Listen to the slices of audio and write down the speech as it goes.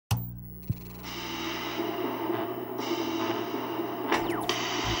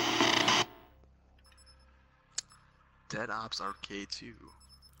Dead Ops Arcade 2.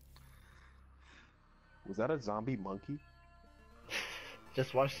 Was that a zombie monkey?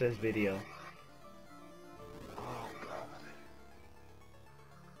 Just watch this video. Oh god.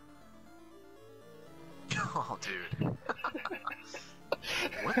 Oh, dude.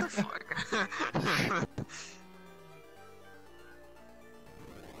 What the fuck?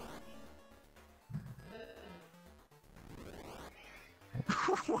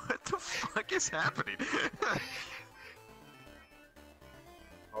 What the fuck is happening?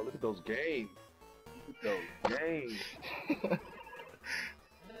 Oh, look at those games. Look at those games.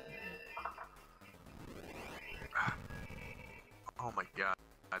 Oh my god.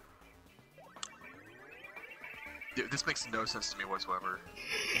 Dude, this makes no sense to me whatsoever.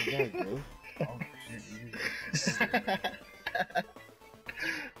 Yeah, bro. Oh shit.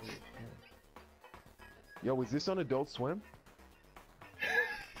 Yo, was this on Adult Swim?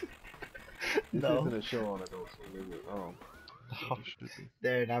 This No. isn't a show on Adult Swim, is it? Oh. It should be.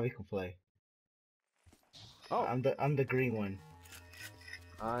 There, now we can play. Oh. I'm the green one.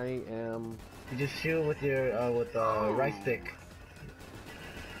 I am. You just shoot with your right stick.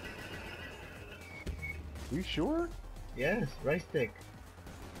 You sure? Yes, right stick.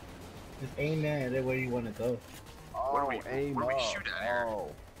 Just aim at it where you want to go. Oh, What do we- aim what do we up. shoot at here?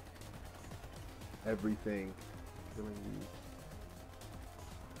 Oh. Everything. Killing you.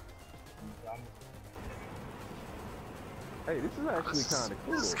 Hey, this is actually kind of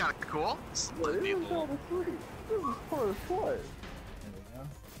cool. This is kind of cool. This is Yeah, this is people. kind of sweet. This is part of fun. There we go.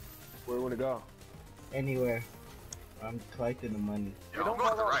 Where you wanna go? Anywhere. I'm collecting the money. Yo, I'm don't going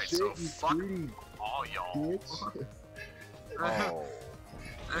to the have right, shit, so you fuck greedy all y'all. bitch. Oh.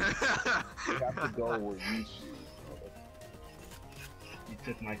 You have to go where you shoot. You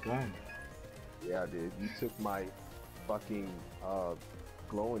took my gun. Yeah, dude. You took my fucking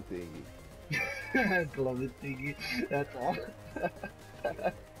glowing thingy. Glowing thingy. That's all.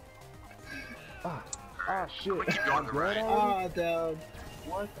 Shit. We keep going to the right. Oh, down.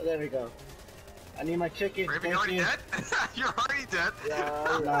 What? There we go. I need my chicken. Raven, Thank you already you. dead? You're already dead?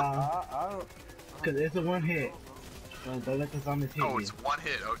 Nah. I don't. Cause it's a one hit. So don't let the zombies hit Oh, you. it's one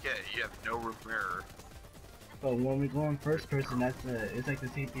hit. Okay, you have no room for error. But when we go in first person, that's it's like the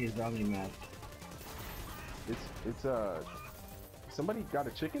CP is zombie map. It's somebody got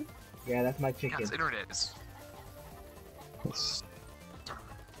a chicken? Yeah, that's my Yeah, chicken. it's internet. It's...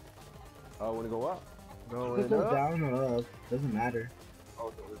 Oh, wanna go up? Let's Going go up? down or up. Doesn't matter.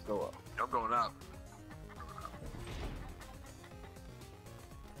 Oh, so let's go up. I'm going up.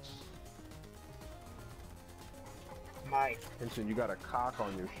 Mine. Attention, you got a cock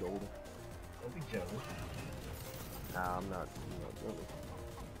on your shoulder. Don't be jealous. Nah, I'm not really.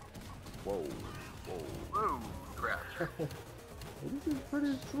 Whoa, whoa. Whoa, crap. This is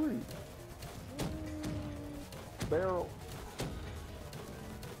pretty sweet. Barrel.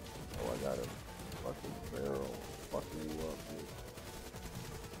 Oh, I got a fucking barrel. Fucking you up, dude.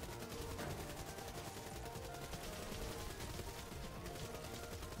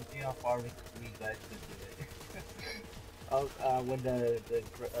 Let's see how far we guys could do it. Oh, when the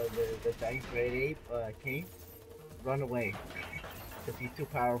giant great ape came, run away, cause he's too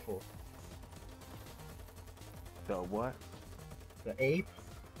powerful. The what? The ape,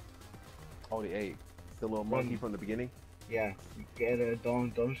 Oh, the ape. The little monkey from the beginning? yeah, you get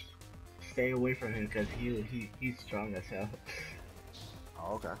don't stay away from him, cause he's strong as hell.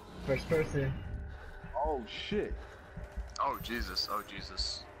 Oh, okay. First person. Oh, shit. Oh, Jesus. Oh,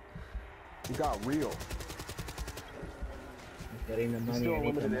 Jesus. He got real. Getting the Is money. still I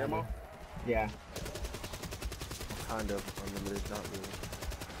need the unlimited money. ammo? Yeah. Kind of unlimited, not really.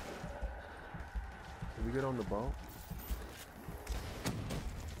 Can we get on the boat?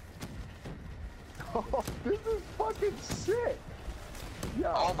 Oh, this is fucking sick!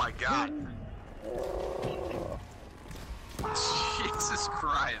 Yo. Oh my god. Jesus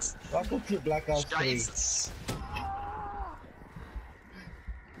Christ. Welcome to Black Ops 3. Jesus.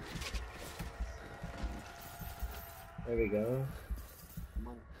 There we go.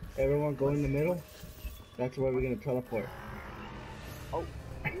 Everyone go in the middle. That's where we're gonna teleport. Oh.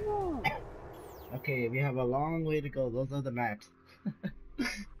 Okay, we have a long way to go. Those are the maps.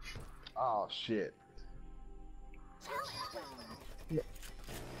 Oh, shit.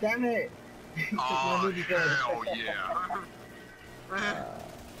 Damn it! Oh, hell yeah.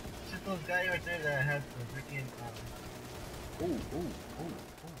 Just those guys right there that have the freaking. Ooh, ooh, ooh, ooh.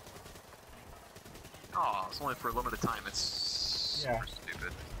 Oh, it's only for a limited time. It's super Yeah.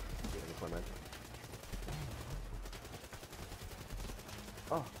 stupid. Yeah, that's what I meant.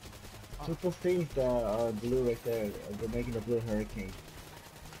 Oh. Triple C's the blue right there. They're making the blue hurricane.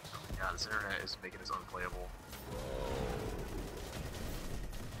 Yeah, this internet is making this unplayable. Whoa.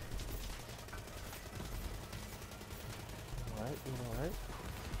 alright, doing alright.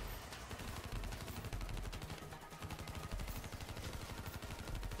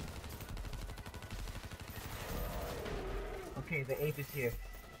 Okay, the ape is here.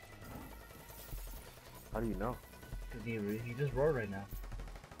 How do you know? Cause he just roared right now.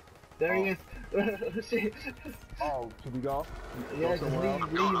 There he is. Shit. Oh, should we go? Yeah, Go just somewhere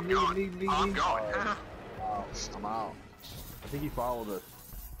else? leave. I'm going. I'm out. I think he followed us.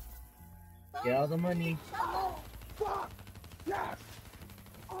 Get all the money. Oh, fuck! Yes!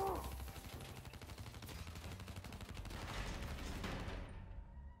 Oh.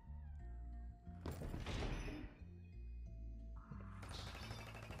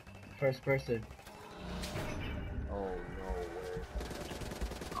 First person. Oh, no way.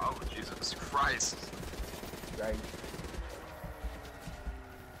 Oh, Jesus Christ. Dice.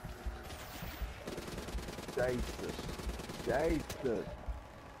 Jesus.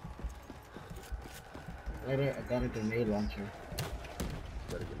 I got a grenade launcher.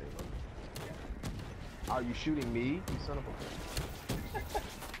 Got a grenade launcher. Are you shooting me, you son of a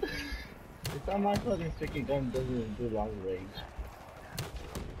bitch? It's not my fucking freaking gun doesn't do long range.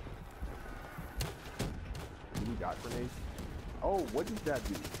 You got grenades? Oh, what does that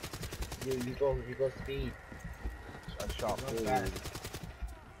do? You go speed. I shot Go forward. fast.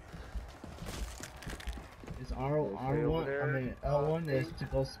 It's R1, I mean L1 is to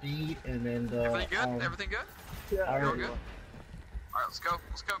go speed, and then the Everything good? Everything good? Yeah, You're all good? Alright, let's go.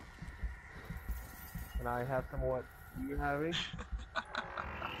 Let's go. Can I have some of what you having?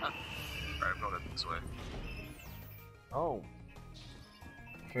 Alright, I'm going this way. Oh.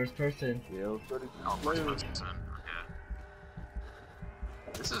 first person. Yeah, pretty Oh, first person. Yeah.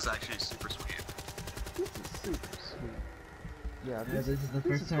 This is actually super sweet. This is super sweet. Yeah, This is the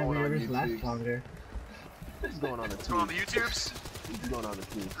first time we ever last longer. This is going on the It's going on the YouTubes, This is going on the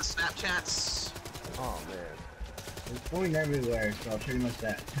team. the Snapchats. Oh man. It's going everywhere, so pretty much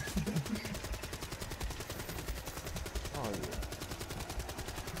that. Oh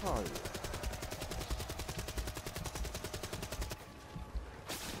yeah. Oh yeah.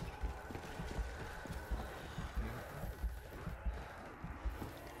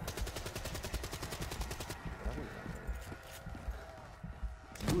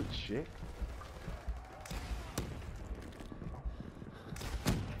 Good shit.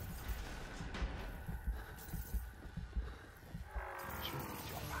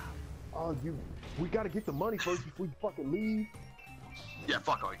 Oh, we gotta get the money first before you fucking leave. Yeah,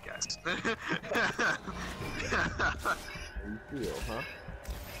 fuck all you guys. How you feel, huh?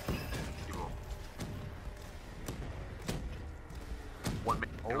 People. One man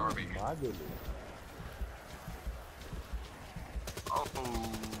Oh army. my goodness.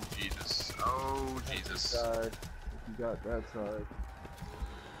 Oh, Jesus. Oh, Jesus. Side. You got that side.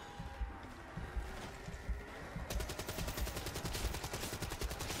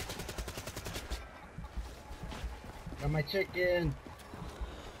 Got my chicken.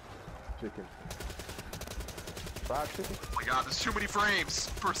 Chicken. Fried chicken? Oh my god, there's too many frames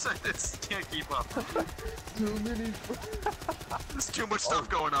per second. Can't keep up. Too many. There's too much stuff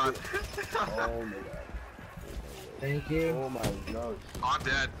going on. Oh my god. Thank you. Oh my god. Oh, I'm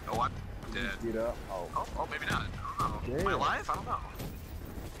dead. Oh, I'm dead. Get up. Oh. Oh, maybe not. I don't know. Am I Damn. alive? I don't know.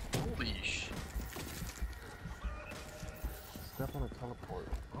 Holy sh... Step on a teleport.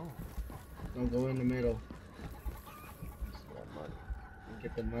 Oh. Don't go in the middle. Got money.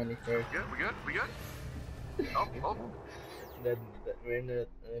 Get the money first. We good? We good? Oh. Then we're in the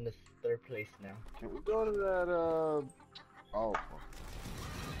third place now. Can we go to that, oh.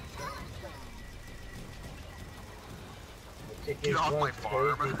 The chicken Get off my was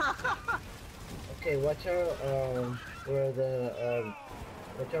farm. crazy. Okay, watch out, where the,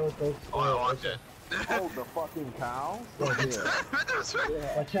 watch out with those, Oh, I'm dead. Oh, the fucking cow? Yeah, Yeah. That's right.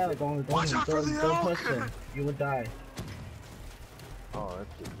 Yeah. watch out, don't Watch out for the elk. push him. You will die. Oh,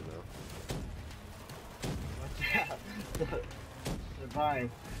 that's good to know. Watch out. Survive.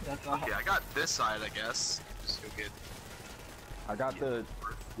 That's all. Okay, I got this side, I guess. Just go get... I got the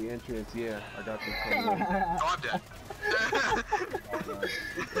entrance, yeah. I got the Oh, I'm dead.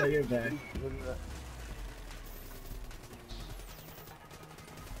 So you're back. Look at that.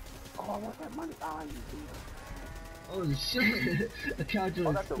 Oh, I want that money. Ah, you do. Holy shit! The cow just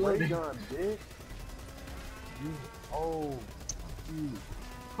Oh, that's the ray exploded. gun, bitch. Oh, dude.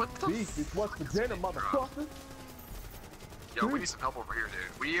 What the Beef, it's what's for dinner, motherfucker. Yo, we need some help over here,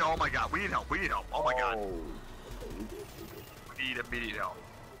 dude. Oh my god, we need help. Oh my god. We need immediate help.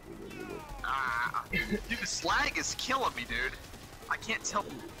 Ah, dude, the slag is killing me, dude. I can't tell.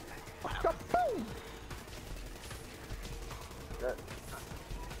 Kaboom!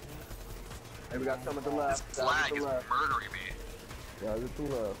 Hey, we got some at the left. This slag is murdering me. Yeah, just to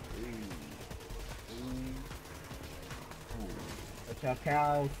left. Watch out,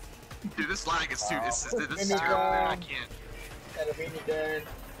 cows. Dude, this lag is too. This is Mini terrible, man. I gun. can't. Got a mini gun.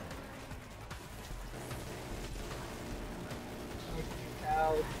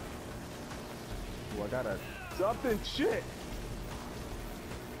 Cows. Oh, I got a something shit.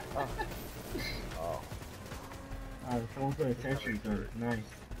 Oh. Oh. Someone put a sentry gun. Nice.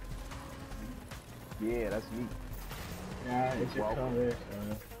 Yeah, that's me. Yeah, it's your cover.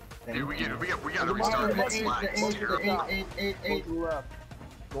 Dude, we gotta restart this lag. It's terrible. Go to the left.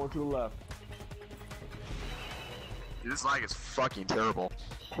 Going to the left. Dude, this lag is fucking terrible.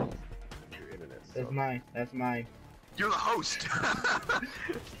 Your internet. That's mine. That's mine. You're the host.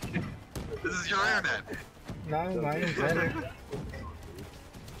 This is your internet. No, mine is better.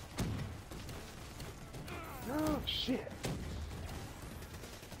 Oh shit.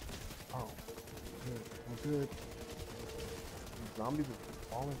 Oh, good. Oh, good. These zombies are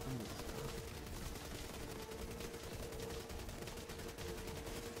falling from the sky.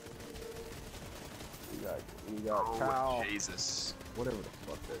 We got Oh, cow. Jesus. Whatever the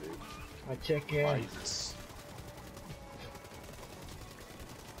fuck that is. I check in. Jesus.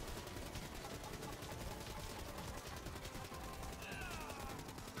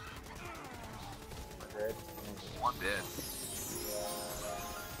 Dead. One dead.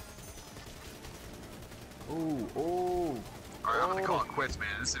 Ooh, ooh. Alright, I'm gonna call it quits, man.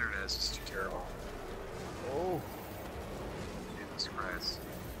 This internet is just too terrible. Oh. Jesus Christ.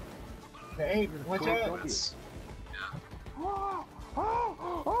 Hey, watch out. Quits. Yeah. Oh,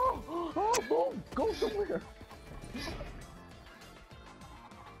 oh, oh, oh, boom. Go somewhere.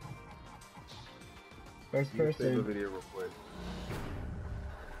 First Save the person. video real quick.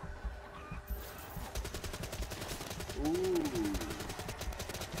 Ooh.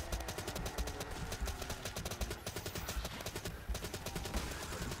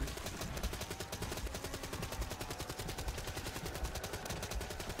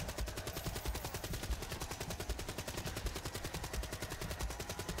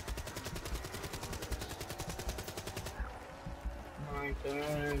 My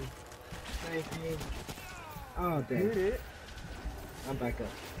turn. Thank you. Oh, damn. Hit it. I'm back up.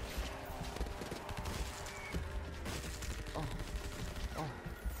 Oh. Oh.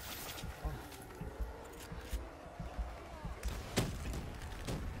 Oh.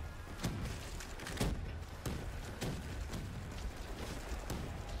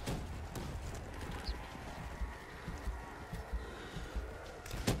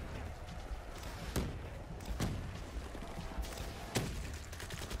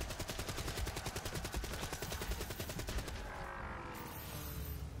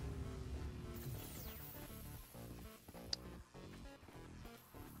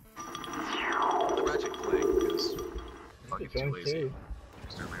 The magic flag is fucking too Join lazy. too.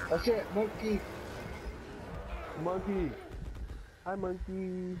 Just do it later. Oh shit, monkey. Monkey. Hi,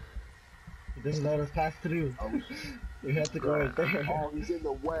 monkey. He doesn't let us pass through. Oh, We have to go right there. oh, he's in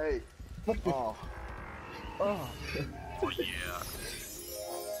the way. Fuck this. Oh. Oh. Oh, yeah.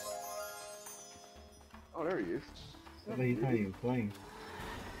 Oh, there he is. But he's not even playing.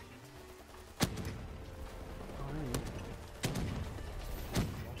 Oh, there he is.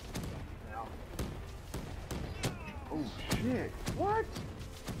 Oh, shit. What?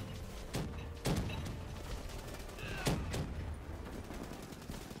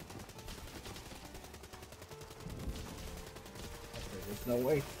 There's no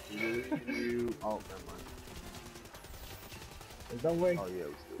way. Oh, never mind. There's no way. Oh, yeah,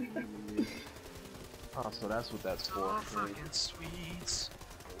 we still. Oh, so that's what that's for. Oh, fucking sweets.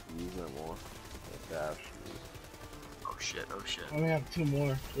 Use that more. Dash. Oh shit, oh shit. I only have 2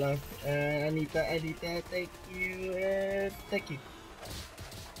 more left. I need that, thank you, thank you.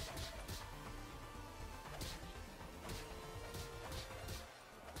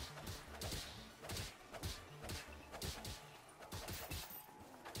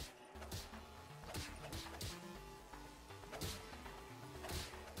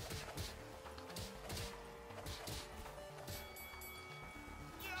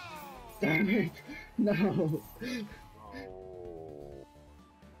 Damn it! No! Oh.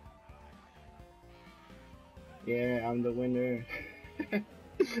 Yeah, I'm the winner.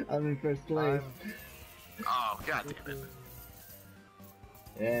 I'm in first place. Oh, god damn it.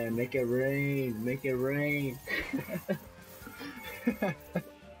 Yeah, make it rain, make it rain.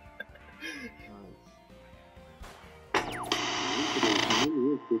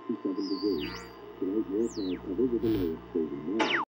 Nice.